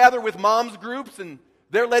 If you gather with moms groups and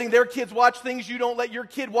they're letting their kids watch things you don't let your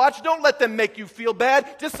kid watch, don't let them make you feel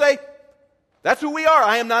bad. Just say, That's who we are.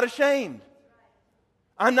 I am not ashamed.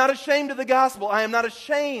 I'm not ashamed of the gospel. I am not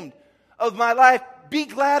ashamed of my life. Be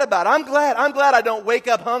glad about it. I'm glad. I'm glad I don't wake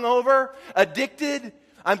up hungover, addicted.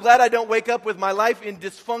 I'm glad I don't wake up with my life in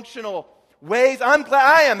dysfunctional ways. I'm glad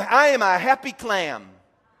I am a happy clam.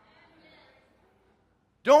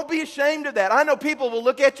 Don't be ashamed of that. I know people will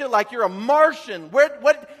look at you like you're a Martian.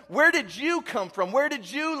 Where did you come from? Where did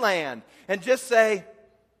you land? And just say,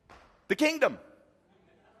 the kingdom.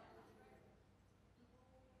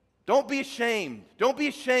 Don't be ashamed. Don't be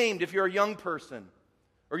ashamed if you're a young person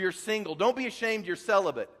or you're single. Don't be ashamed you're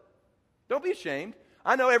celibate. Don't be ashamed.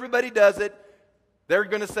 I know everybody does it. They're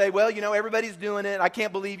going to say, well, everybody's doing it. I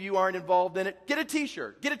can't believe you aren't involved in it. Get a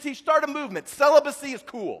t-shirt. Get a t-shirt. Start a movement. Celibacy is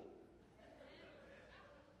cool.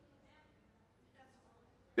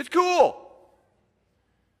 It's cool.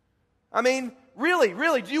 I mean,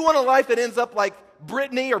 really, do you want a life that ends up like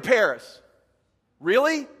Brittany or Paris?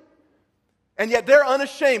 Really? And yet they're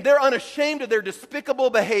unashamed. They're unashamed of their despicable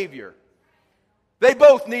behavior. They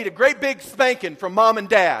both need a great big spanking from mom and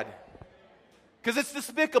dad. Because it's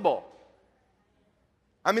despicable.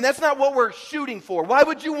 I mean, that's not what we're shooting for. Why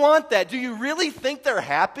would you want that? Do you really think they're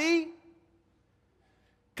happy?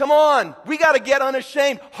 Come on. We got to get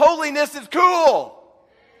unashamed. Holiness is cool.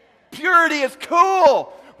 Purity is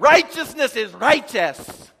cool. Righteousness is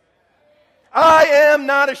righteous. I am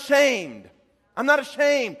not ashamed. I'm not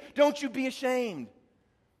ashamed. Don't you be ashamed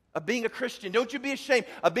of being a Christian. Don't you be ashamed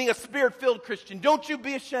of being a Spirit-filled Christian. Don't you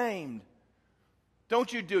be ashamed.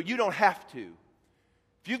 Don't you do it. You don't have to.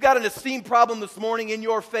 If you've got an esteem problem this morning in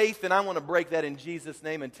your faith, then I want to break that in Jesus'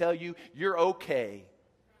 name and tell you you're okay.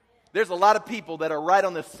 There's a lot of people that are right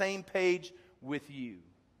on the same page with you.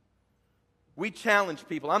 We challenge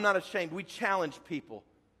people. I'm not ashamed. We challenge people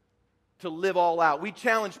to live all out. We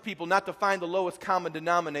challenge people not to find the lowest common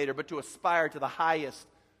denominator, but to aspire to the highest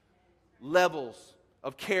levels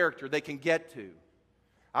of character they can get to.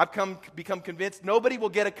 I've become convinced nobody will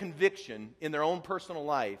get a conviction in their own personal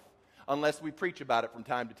life unless we preach about it from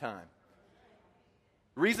time to time.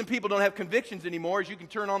 The reason people don't have convictions anymore is you can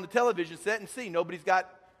turn on the television set and see nobody's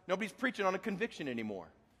preaching on a conviction anymore.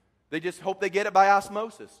 They just hope they get it by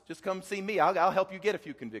osmosis. Just come see me. I'll help you get a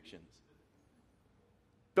few convictions.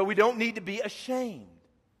 But we don't need to be ashamed.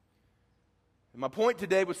 And my point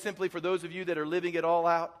today was simply for those of you that are living it all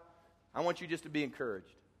out, I want you just to be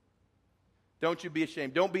encouraged. Don't you be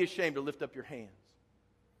ashamed. Don't be ashamed to lift up your hands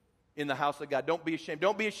in the house of God. Don't be ashamed.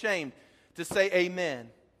 Don't be ashamed to say amen.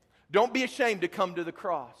 Don't be ashamed to come to the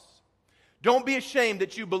cross. Don't be ashamed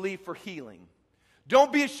that you believe for healing.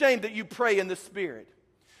 Don't be ashamed that you pray in the Spirit.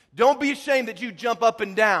 Don't be ashamed that you jump up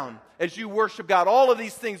and down as you worship God. All of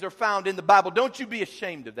these things are found in the Bible. Don't you be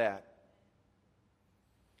ashamed of that.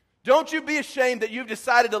 Don't you be ashamed that you've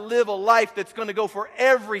decided to live a life that's going to go for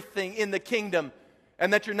everything in the kingdom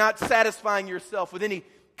and that you're not satisfying yourself with any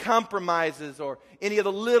compromises or any of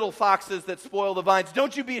the little foxes that spoil the vines.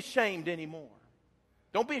 Don't you be ashamed anymore.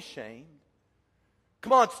 Don't be ashamed.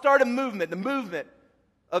 Come on, start a movement, the movement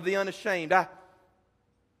of the unashamed.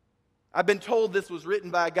 I've been told this was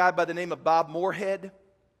written by a guy by the name of Bob Moorhead.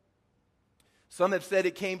 Some have said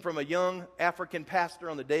it came from a young African pastor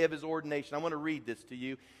on the day of his ordination. I want to read this to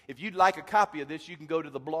you. If you'd like a copy of this, you can go to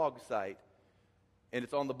the blog site. And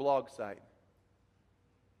it's on the blog site.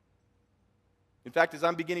 In fact, as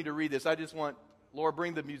I'm beginning to read this, I just want, Lord,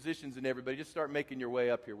 bring the musicians and everybody. Just start making your way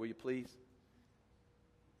up here, will you please?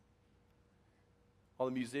 All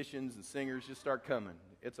the musicians and singers, just start coming.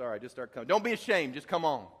 It's all right, just start coming. Don't be ashamed, just come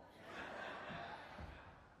on.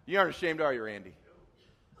 You aren't ashamed, are you, Randy?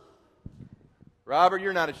 Robert,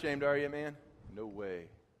 you're not ashamed, are you, man? No way.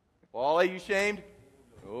 Paul, are you ashamed?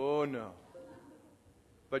 Oh, no.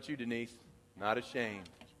 But you, Denise, not ashamed.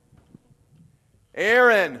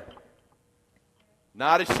 Aaron,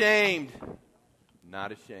 not ashamed.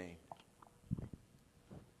 Not ashamed.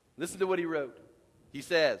 Listen to what he wrote. He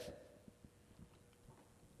says,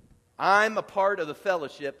 I'm a part of the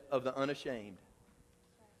fellowship of the unashamed.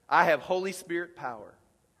 I have Holy Spirit power.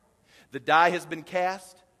 The die has been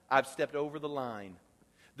cast. I've stepped over the line.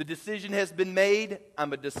 The decision has been made.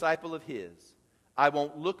 I'm a disciple of His. I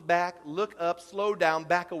won't look back, look up, slow down,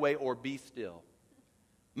 back away, or be still.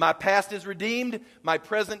 My past is redeemed. My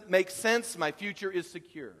present makes sense. My future is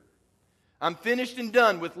secure. I'm finished and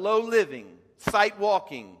done with low living, sight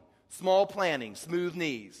walking, small planning, smooth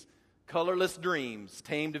knees, colorless dreams,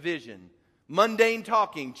 tamed vision, mundane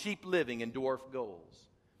talking, cheap living, and dwarf goals.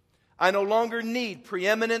 I no longer need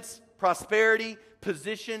preeminence, prosperity,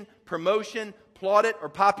 position, promotion, plaudit, or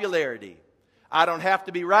popularity. I don't have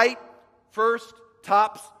to be right, first,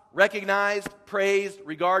 tops, recognized, praised,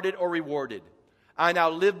 regarded, or rewarded. I now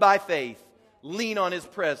live by faith, lean on His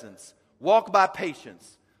presence, walk by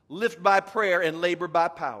patience, lift by prayer, and labor by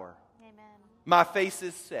power. Amen. My face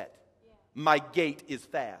is set. My gait is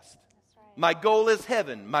fast. Right. My goal is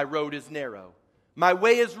heaven. My road is narrow. My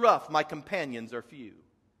way is rough. My companions are few.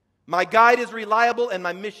 My guide is reliable and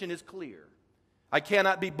my mission is clear. I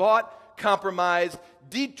cannot be bought, compromised,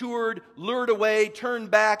 detoured, lured away,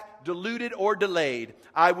 turned back, deluded, or delayed.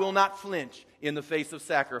 I will not flinch in the face of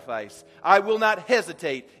sacrifice. I will not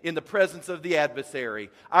hesitate in the presence of the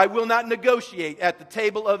adversary. I will not negotiate at the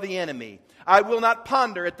table of the enemy. I will not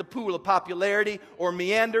ponder at the pool of popularity or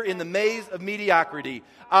meander in the maze of mediocrity.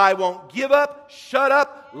 I won't give up, shut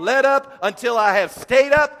up, let up until I have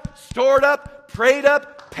stayed up, stored up, prayed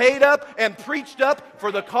up, paid up, and preached up for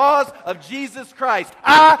the cause of Jesus Christ.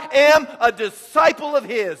 I am a disciple of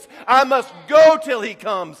His. I must go till He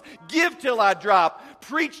comes, give till I drop,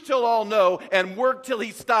 preach till all know, and work till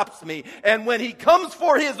He stops me. And when He comes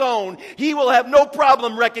for His own, He will have no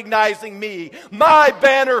problem recognizing me. My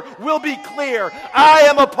banner will be clear. I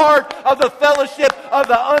am a part of the fellowship of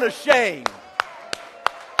the unashamed.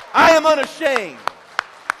 I am unashamed.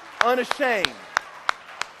 Unashamed.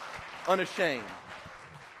 Unashamed.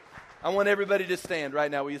 I want everybody to stand right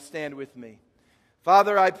now. Will you stand with me?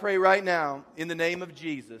 Father, I pray right now in the name of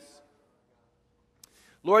Jesus,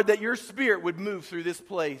 Lord, that your Spirit would move through this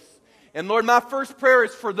place. And Lord, my first prayer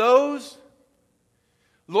is for those,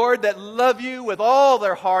 Lord, that love you with all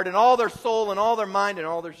their heart and all their soul and all their mind and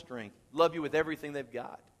all their strength. Love you with everything they've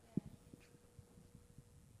got.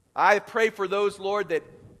 I pray for those, Lord, that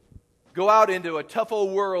go out into a tough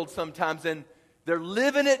old world sometimes and they're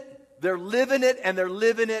living it. They're living it and they're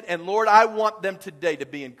living it. And Lord, I want them today to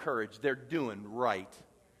be encouraged. They're doing right.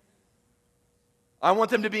 I want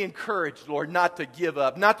them to be encouraged, Lord, not to give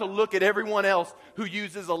up, not to look at everyone else who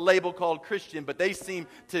uses a label called Christian, but they seem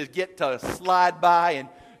to get to slide by and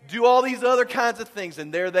do all these other kinds of things.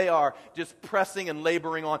 And there they are, just pressing and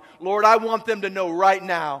laboring on. Lord, I want them to know right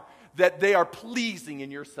now that they are pleasing in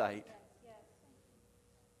your sight.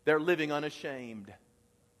 They're living unashamed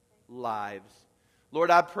lives. Lord,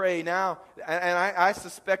 I pray now, and I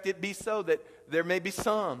suspect it be so, that there may be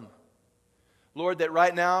some, Lord, that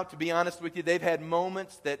right now, to be honest with you, they've had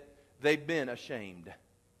moments that they've been ashamed.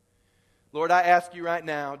 Lord, I ask you right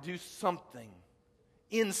now, do something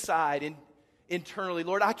inside and internally.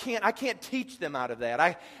 Lord, I can't teach them out of that.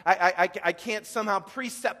 I can't somehow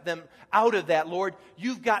precept them out of that. Lord,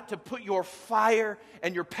 you've got to put your fire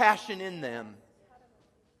and your passion in them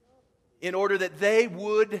in order that they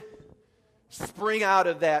would spring out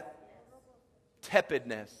of that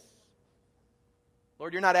tepidness.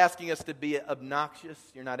 Lord, you're not asking us to be obnoxious.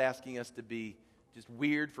 You're not asking us to be just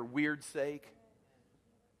weird for weird's sake.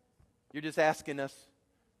 You're just asking us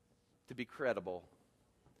to be credible,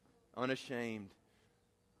 unashamed.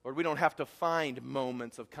 Lord, we don't have to find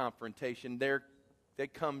moments of confrontation. They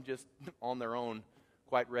come just on their own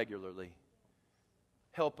quite regularly.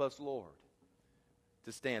 Help us, Lord,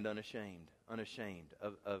 to stand unashamed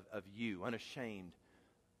of you, unashamed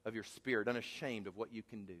of your Spirit, unashamed of what you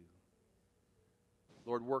can do.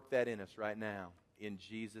 Lord, work that in us right now in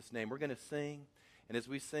Jesus' name. We're going to sing, and as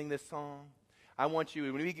we sing this song, I want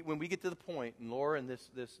you, when we get to the point, and Laura and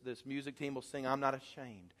this music team will sing, I'm Not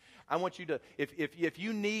Ashamed. I want you to, if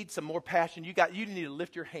you need some more passion, you need to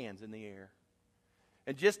lift your hands in the air.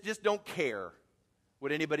 And just don't care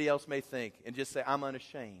what anybody else may think, and just say, I'm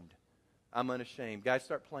unashamed. I'm unashamed. Guys,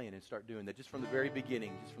 start playing and start doing that just from the very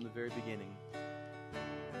beginning. Just from the very beginning.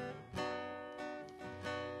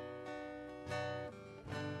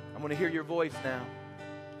 I'm going to hear your voice now.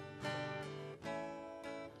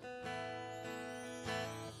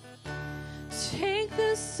 Take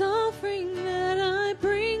this offering that I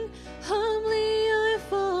bring. Humbly I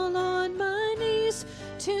fall on my knees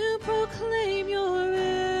to proclaim your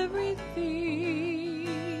everything.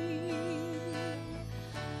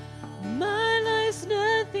 My life's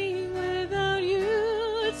nothing without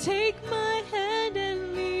you. Take my hand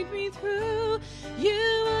and lead me through.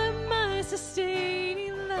 You are my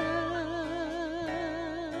sustaining love.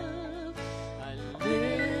 I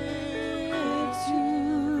live to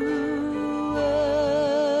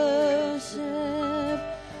worship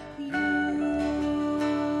you,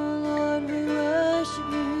 Lord. We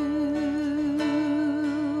worship you.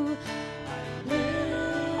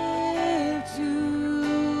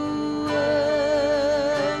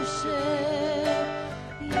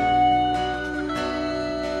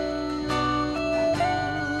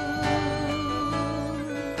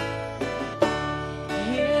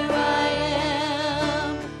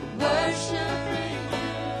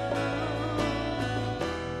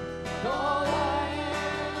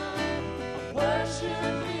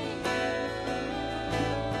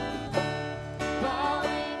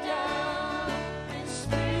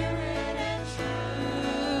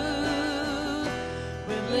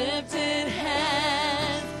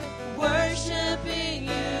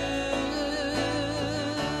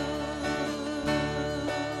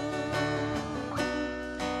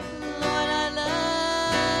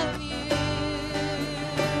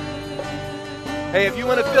 Hey, if you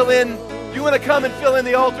want to fill in, if you want to come and fill in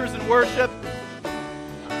the altars and worship,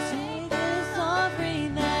 Take this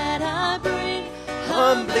offering that I bring,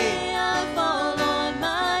 Humbly. humbly I fall on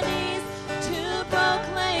my knees to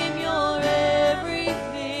proclaim your everything.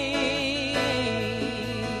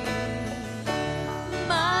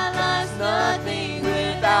 My life's nothing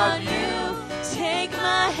without you. Take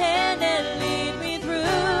my hand and lead me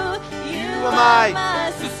through. You are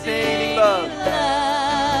my sustaining love.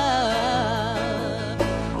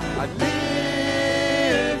 I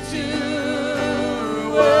live to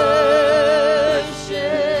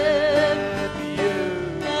worship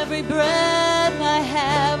you. Every breath I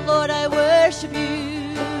have, Lord, I worship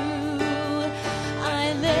you.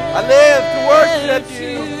 I live to worship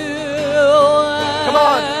you. Come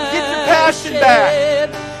on, get your passion back.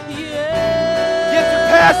 Get your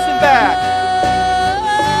passion back.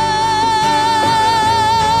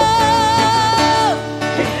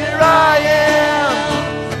 Here I am,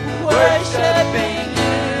 worshiping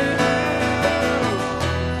you.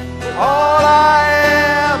 All I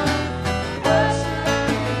am,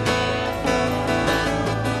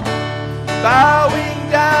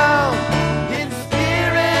 bowing down in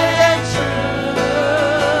spirit and truth.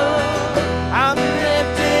 I'm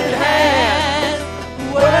lifted hands,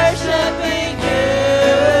 worshiping you.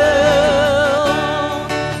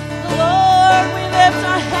 Lord, we lift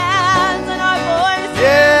our hands and our voices.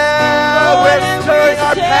 Yeah, Lord, we're and stirring we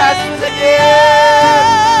our say passions to again.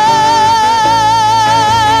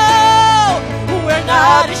 you, we're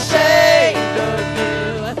not ashamed of you.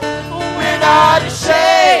 We're not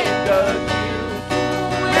ashamed of you.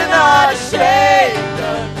 We're not ashamed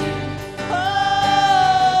of you.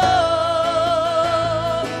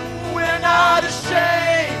 Oh, We're not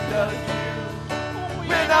ashamed of you.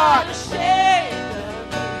 we're not ashamed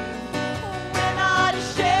of you. We're not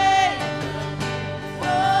ashamed of you. Oh,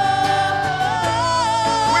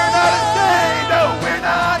 We're not ashamed. Oh, we're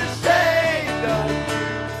not ashamed of you.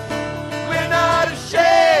 We're not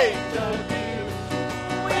ashamed of you.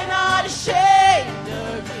 we're not ashamed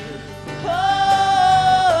of you. Oh,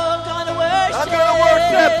 I'm gonna worship. I'm gonna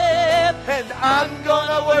worship. And I'm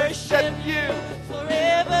gonna worship you.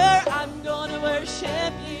 Forever, I'm gonna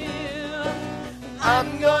worship you.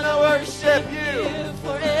 I'm gonna worship you.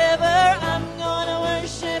 Forever, I'm gonna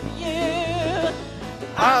worship you.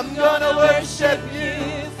 I'm gonna worship you.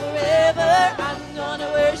 Forever, I'm gonna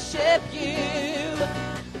worship you.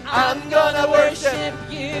 I'm gonna worship.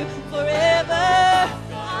 you forever.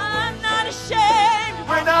 I'm not ashamed.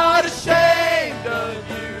 We're not ashamed of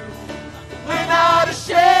you. We're not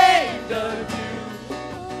ashamed of you.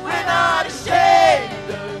 We're not ashamed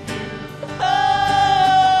of you.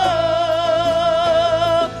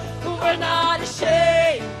 Oh, we're not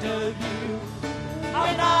ashamed of you.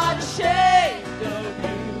 We're not ashamed of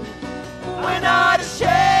you. We're not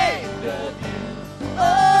ashamed of you. Oh,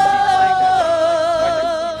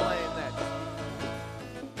 Playing that.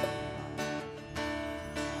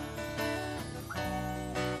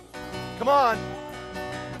 Come on.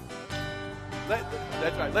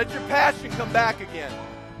 That's right. Let your passion come back again.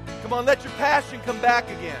 Come on, let your passion come back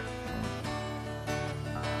again.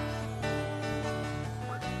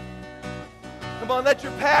 Come on, let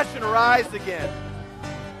your passion arise again.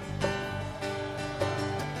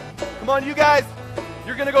 Come on, you guys,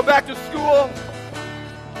 you're going to go back to school.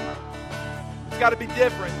 It's got to be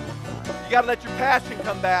different. You got to let your passion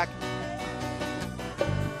come back.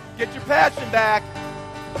 Get your passion back.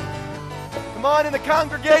 Come on, in the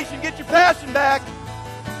congregation, get your passion back.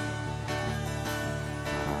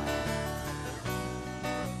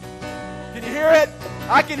 Can you hear it?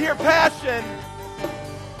 I can hear passion.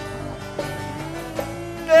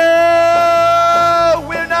 No,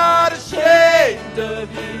 we're not ashamed of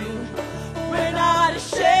you. we're not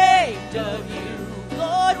ashamed of you.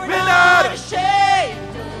 Lord, we're We're not not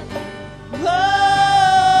ashamed of you.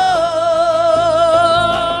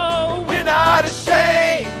 Oh, We're not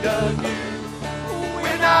ashamed of you.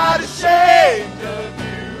 We're not ashamed of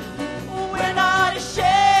you. we're not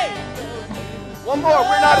ashamed of you. One more,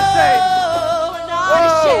 we're not ashamed. Oh, we're not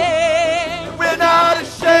Whoa. ashamed. We're not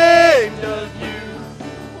ashamed of you.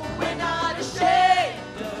 We're not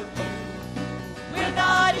ashamed of you. We're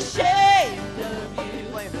not ashamed of you.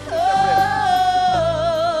 Playing this Oh,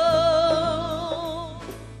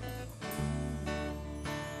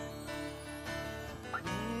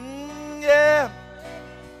 Yeah.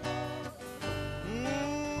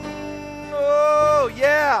 Oh,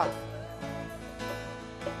 yeah.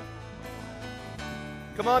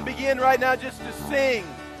 Come on, begin right now just to sing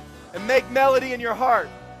and make melody in your heart.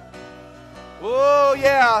 Oh,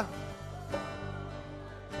 yeah.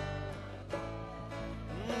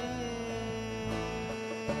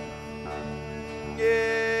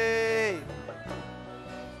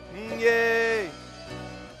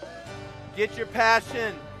 Get your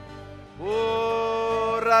passion.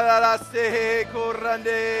 Oh, radarasehe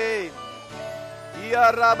korande.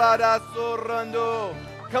 Ia rabadasorando.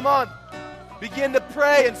 Come on. Begin to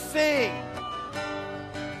pray and sing.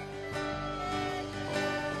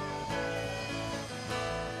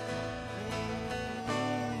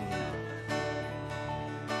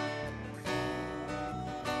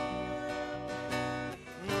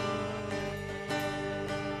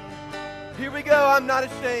 Here we go. I'm not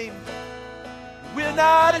ashamed. We're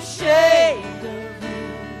not ashamed of you.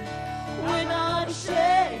 We're not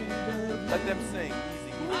ashamed of you. Let them sing.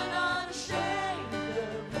 Easy. We're not ashamed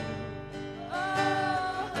of you.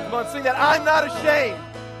 Oh. Come on, sing that. I'm not ashamed.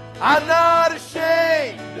 I'm not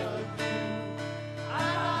ashamed of you.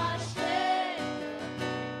 I'm not ashamed.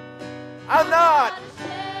 I'm not. ashamed.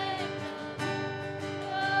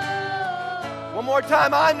 Oh. One more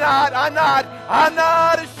time. I'm not ashamed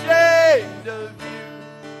of you.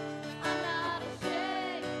 I'm not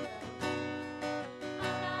ashamed.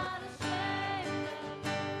 I'm not ashamed.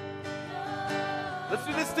 Oh. Let's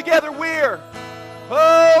do this together. We're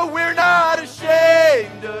not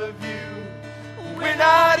ashamed of you. We're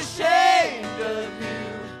not ashamed of you.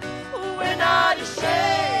 We're not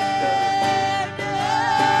ashamed of you.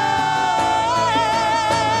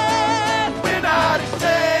 We're not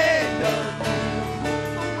ashamed of you.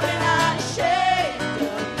 We're not ashamed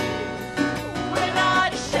of you. We're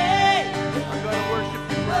not ashamed. I'm going to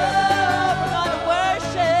worship you Oh, forever. we're gonna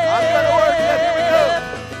worship. I'm going to worship. Here we go.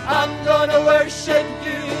 I'm gonna worship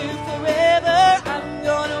you forever. I'm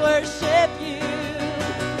gonna worship you.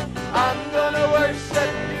 I'm going to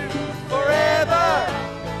worship you forever.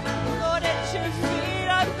 Lord, at your feet,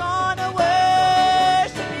 I'm gonna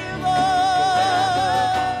worship you,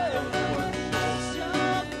 Lord.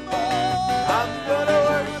 Worship, Lord. I'm going to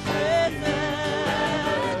worship. Presence.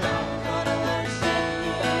 I'm gonna worship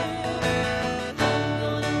you. I'm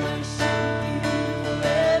gonna worship you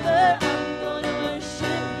forever. I'm gonna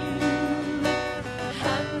worship you.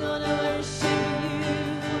 I'm gonna worship you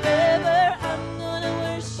forever. I'm gonna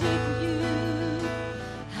worship you.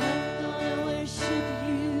 I'm gonna worship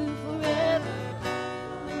you forever.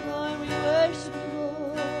 Lord, we worship you,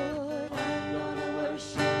 Lord. I'm gonna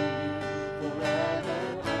worship you forever.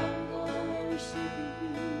 I'm gonna worship you.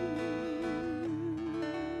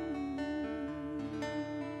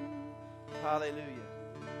 Hallelujah.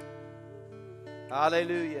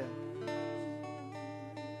 Hallelujah.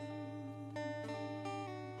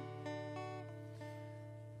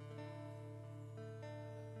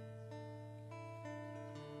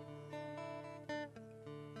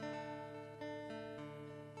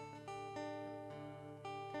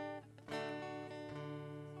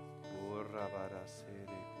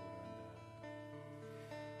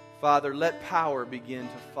 Father, let power begin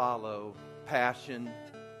to follow passion.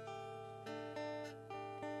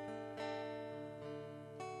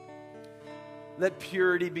 Let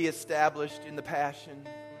purity be established in the passion.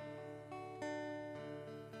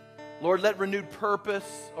 Lord, let renewed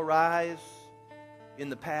purpose arise in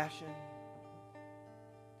the passion.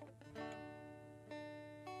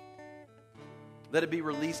 Let it be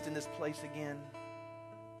released in this place again.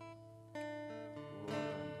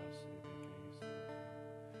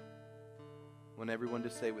 I want everyone to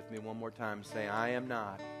say with me one more time, say, I am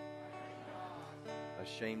not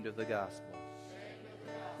ashamed of the gospel.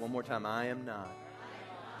 One more time, I am not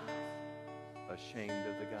ashamed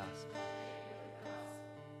of the gospel.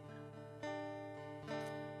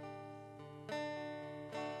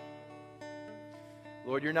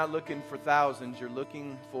 Lord, you're not looking for thousands. You're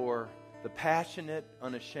looking for the passionate,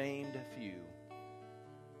 unashamed few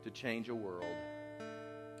to change a world.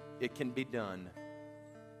 It can be done.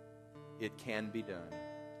 It can be done.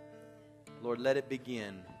 Lord, let it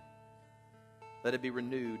begin. Let it be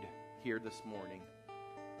renewed here this morning.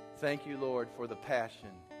 Thank you, Lord, for the passion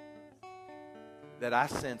that I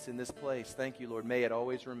sense in this place. Thank you, Lord. May it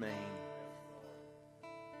always remain.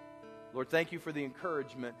 Lord, thank you for the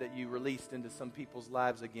encouragement that you released into some people's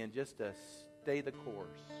lives again, just to stay the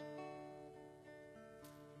course.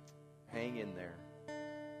 Hang in there.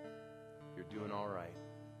 You're doing all right.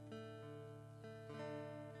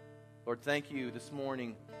 Lord, thank you this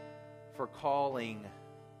morning for calling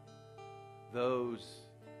those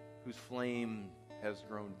whose flame has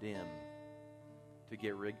grown dim to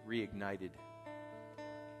get reignited.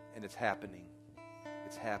 And it's happening.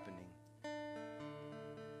 It's happening.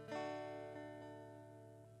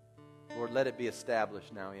 Lord, let it be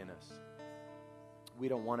established now in us. We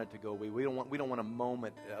don't want it to go away. We don't want a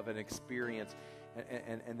moment of an experience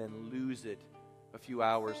and then lose it a few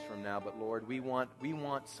hours from now. But Lord, we want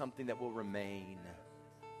something that will remain.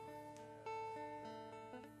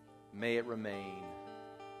 May it remain.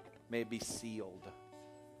 May it be sealed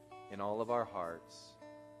in all of our hearts.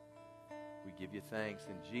 We give you thanks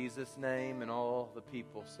in Jesus' name, and all the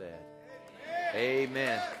people said,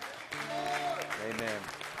 Amen. Amen.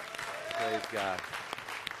 Praise God.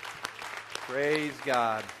 Praise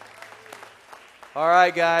God. All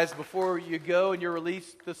right, guys, before you go and you're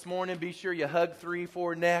released this morning, be sure you hug 3,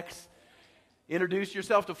 4 necks. Introduce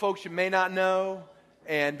yourself to folks you may not know.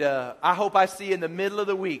 And I hope I see you in the middle of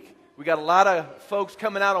the week. We got a lot of folks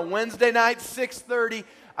coming out on Wednesday night, 6:30.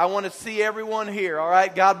 I want to see everyone here. All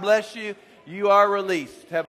right, God bless you. You are released. Have